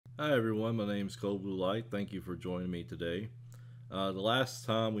Hi everyone, my name is ColdBlueLight. Thank you for joining me today. The last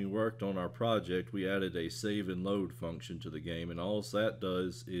time we worked on our project, we added a save and load function to the game, and all that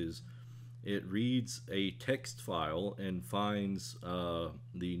does is it reads a text file and finds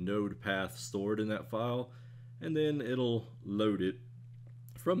the node path stored in that file, and then it'll load it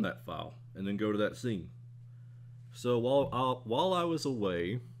from that file and then go to that scene. So while I was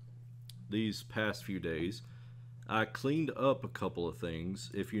away these past few days, I cleaned up a couple of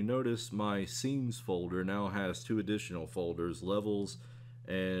things. If you notice, my scenes folder now has two additional folders, levels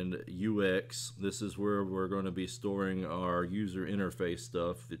and UX. This is where we're going to be storing our user interface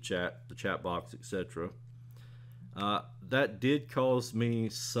stuff, the chat box, etc. That did cause me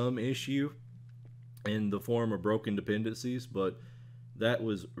some issue in the form of broken dependencies, but that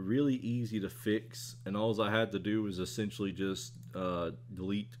was really easy to fix, and all I had to do was essentially just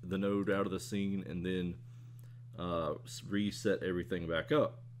delete the node out of the scene and then reset everything back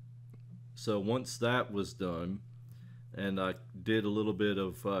up. So once that was done, and I did a little bit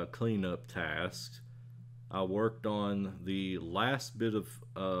of cleanup tasks, I worked on the last bit of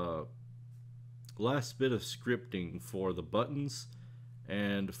scripting for the buttons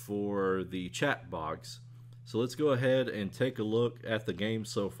and for the chat box. So let's go ahead and take a look at the game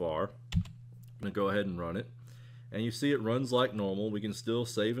so far. I'm gonna go ahead and run it. And you see it runs like normal. We can still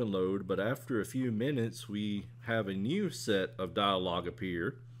save and load, but after a few minutes we have a new set of dialogue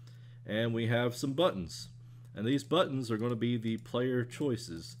appear, and we have some buttons. And these buttons are going to be the player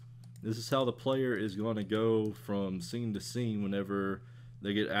choices. This is how the player is going to go from scene to scene whenever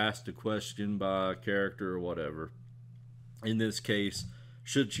they get asked a question by a character or whatever. In this case,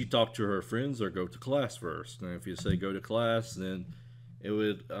 should she talk to her friends or go to class first? And if you say go to class, then it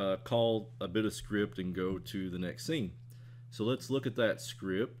would call a bit of script and go to the next scene. So let's look at that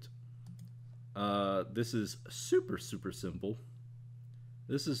script. This is super simple.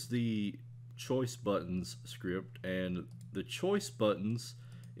 This is the choice buttons script, and the choice buttons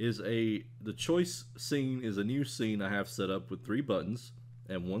is the choice scene is a new scene I have set up with 3 buttons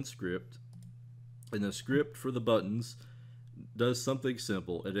and 1 script. And the script for the buttons does something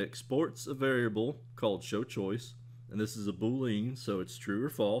simple. It exports a variable called show choice, and this is a boolean, so it's true or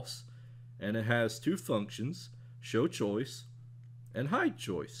false, and it has 2 functions, show choice and hide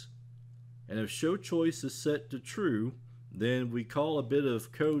choice. And if show choice is set to true, then we call a bit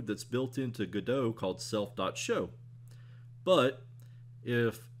of code that's built into Godot called self.show. But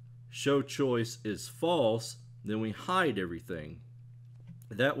if show choice is false, then we hide everything.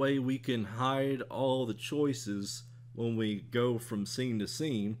 That way we can hide all the choices when we go from scene to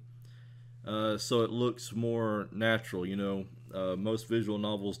scene, so it looks more natural. You know, most visual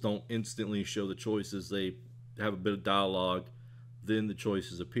novels don't instantly show the choices. They have a bit of dialogue, then the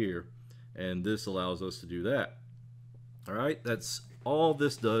choices appear, and this allows us to do that. Alright, that's all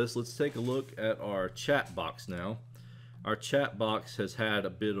this does. Let's take a look at our chat box now. Our chat box has had a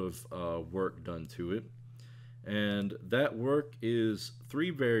bit of work done to it, and that work is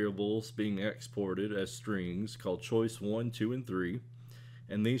 3 variables being exported as strings called choice 1, 2, and 3.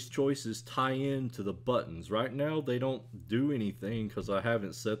 And these choices tie into the buttons. Right now they don't do anything because I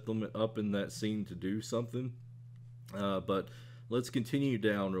haven't set them up in that scene to do something. But let's continue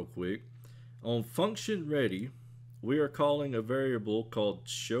down real quick. On function ready, we are calling a variable called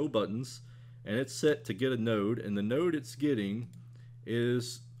show buttons, and it's set to get a node, and the node it's getting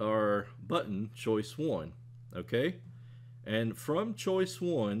is our button choice 1. Okay? And from choice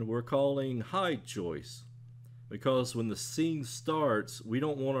 1 we're calling hide choice, because when the scene starts we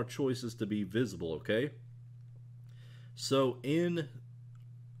don't want our choices to be visible. Okay? So in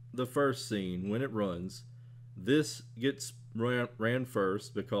the first scene, when it runs, this gets ran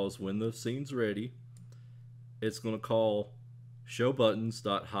first, because when the scene's ready it's going to call show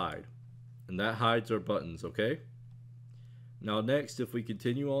buttons.hide, and that hides our buttons. Okay? Now next, if we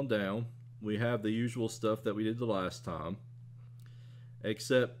continue on down, we have the usual stuff that we did the last time,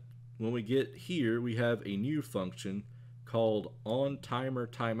 except when we get here we have a new function called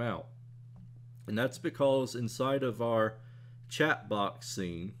onTimerTimeout, and that's because inside of our chat box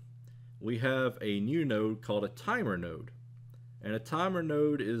scene we have a new node called a timer node. And a timer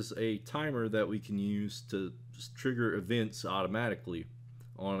node is a timer that we can use to trigger events automatically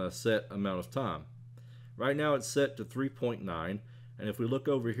on a set amount of time. Right now it's set to 3.9, and if we look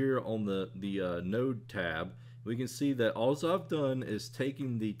over here on the node tab, we can see that all I've done is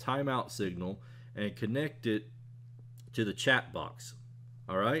taking the timeout signal and connect it to the chat box.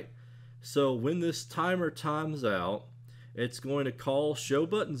 Alright, so when this timer times out, it's going to call show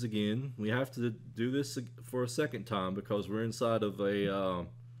buttons again. We have to do this for a second time because we're inside of a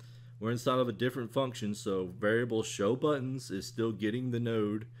different function. So variable show buttons is still getting the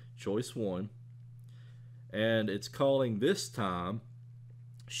node choice 1, and it's calling this time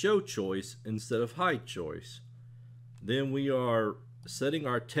show choice instead of hide choice. Then we are setting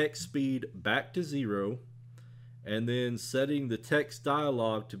our text speed back to 0, and then setting the text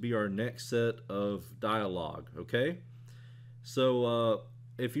dialog to be our next set of dialogue. Okay, so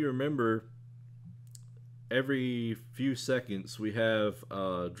if you remember, every few seconds we have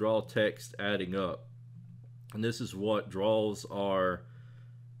draw text adding up, and this is what draws our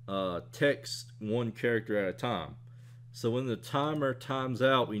text one character at a time. So when the timer times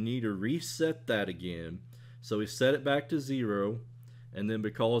out, we need to reset that again. So we set it back to 0, and then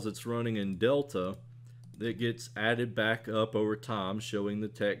because it's running in delta, it gets added back up over time, showing the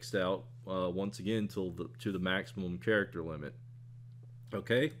text out once again to the maximum character limit.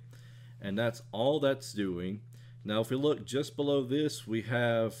 Okay, and that's all that's doing. Now if we look just below this, we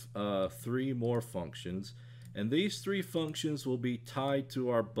have 3 more functions, and these 3 functions will be tied to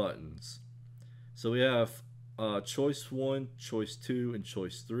our buttons. So we have choice 1, choice 2, and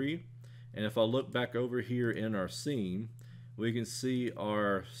choice 3. And if I look back over here in our scene, we can see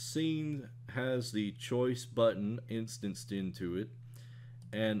our scene has the choice button instanced into it,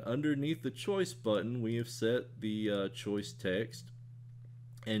 and underneath the choice button we have set the choice text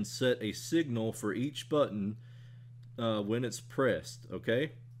and set a signal for each button when it's pressed.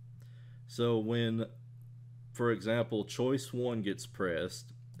 Okay, so when, for example, choice 1 gets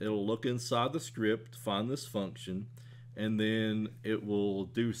pressed, it'll look inside the script, find this function, and then it will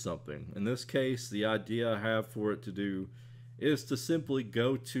do something. In this case, the idea I have for it to do is to simply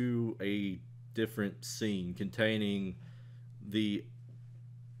go to a different scene containing the,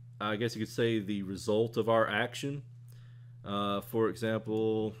 I guess you could say, the result of our action. For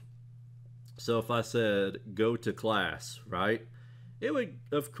example, so if I said go to class, right, it would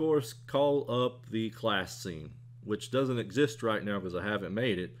of course call up the class scene, which doesn't exist right now because I haven't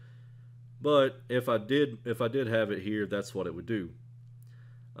made it. But if I did have it here, that's what it would do.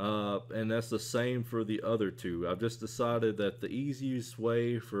 And that's the same for the other 2. I've just decided that the easiest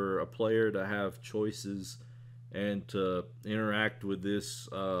way for a player to have choices and to interact with this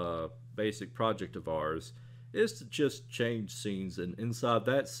basic project of ours is to just change scenes, and inside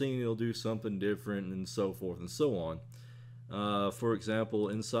that scene it'll do something different, and so forth and so on. For example,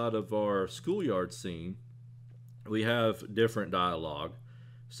 inside of our schoolyard scene, we have different dialogue.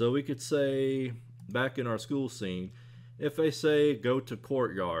 So we could say, back in our school scene, if they say go to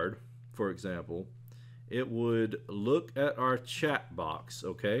courtyard, for example, it would look at our chat box,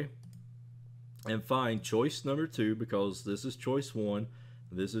 okay, and find choice number 2, because this is choice 1,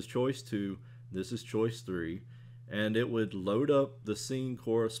 this is choice 2, this is choice 3, and it would load up the scene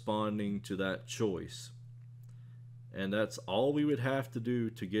corresponding to that choice. And that's all we would have to do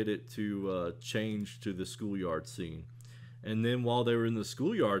to get it to change to the schoolyard scene. And then while they were in the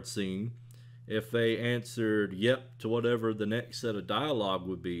schoolyard scene, if they answered yep to whatever the next set of dialogue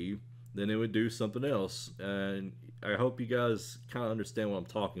would be, then it would do something else. And I hope you guys kind of understand what I'm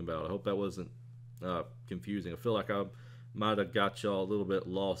talking about. I hope that wasn't confusing. I feel like I might have got y'all a little bit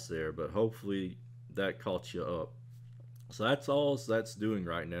lost there, but hopefully that caught you up. So that's all that's doing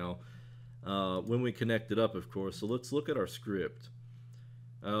right now when we connect it up, of course. So let's look at our script.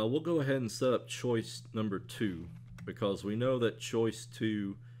 We'll go ahead and set up choice number 2, because we know that choice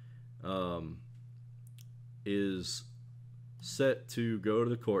 2 is set to go to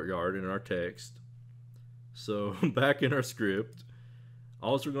the courtyard in our text. So back in our script,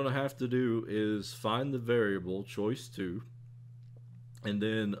 all we're going to have to do is find the variable choice 2 and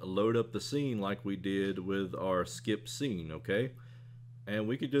then load up the scene like we did with our skip scene, okay? And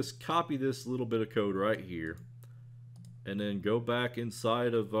we could just copy this little bit of code right here and then go back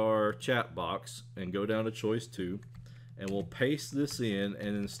inside of our chat box and go down to choice 2, and we'll paste this in,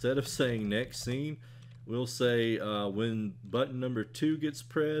 and instead of saying next scene, we'll say when button number 2 gets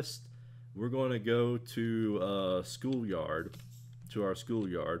pressed, we're going to go to schoolyard, to our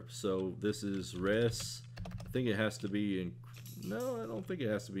schoolyard. So this is res, I think it has to be in, no, I don't think it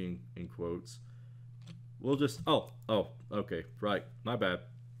has to be in quotes. We'll just, oh, okay, right, my bad.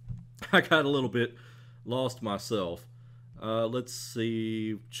 I got a little bit lost myself. Let's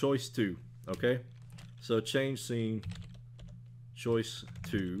see, choice 2, okay? So change scene, choice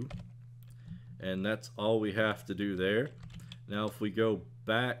 2, and that's all we have to do there. Now if we go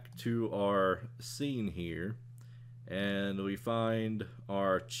back to our scene here and we find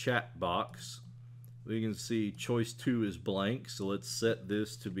our chat box, we can see choice 2 is blank, so let's set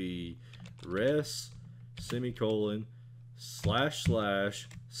this to be res semicolon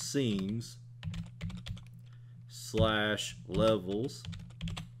 / scenes / levels,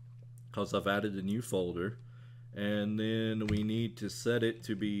 because I've added a new folder, and then we need to set it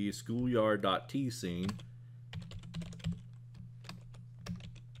to be schoolyard.tscene.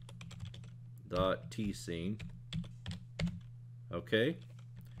 .tscene. Okay,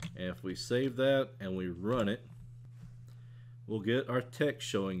 and if we save that and we run it, we'll get our text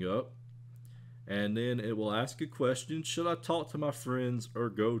showing up, and then it will ask a question: should I talk to my friends or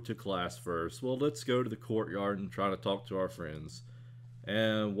go to class first? Well, let's go to the courtyard and try to talk to our friends.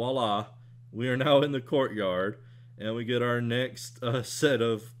 And voila, we are now in the courtyard, and we get our next set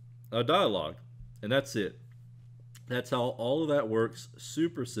of dialogue, and that's it. That's how all of that works.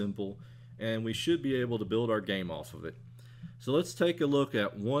 Super simple, and we should be able to build our game off of it. So let's take a look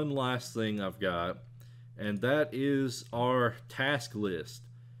at one last thing I've got, and that is our task list.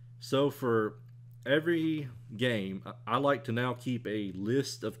 So for every game, I like to now keep a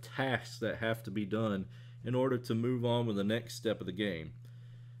list of tasks that have to be done in order to move on with the next step of the game.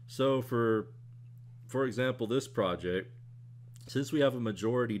 So for example, this project, since we have a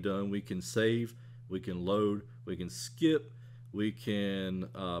majority done, we can save, we can load, we can skip, we can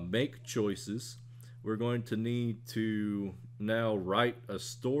make choices. We're going to need to now write a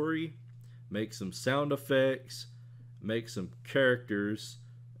story, make some sound effects, make some characters,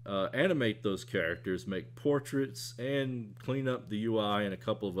 animate those characters, make portraits, and clean up the UI and a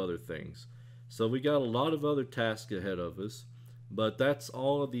couple of other things. So we got a lot of other tasks ahead of us, but that's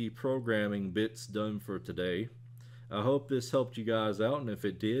all of the programming bits done for today. I hope this helped you guys out, and if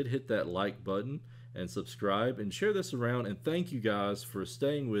it did, hit that like button and subscribe and share this around, and thank you guys for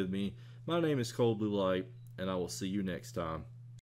staying with me. My name is ColdBlueLight, and I will see you next time.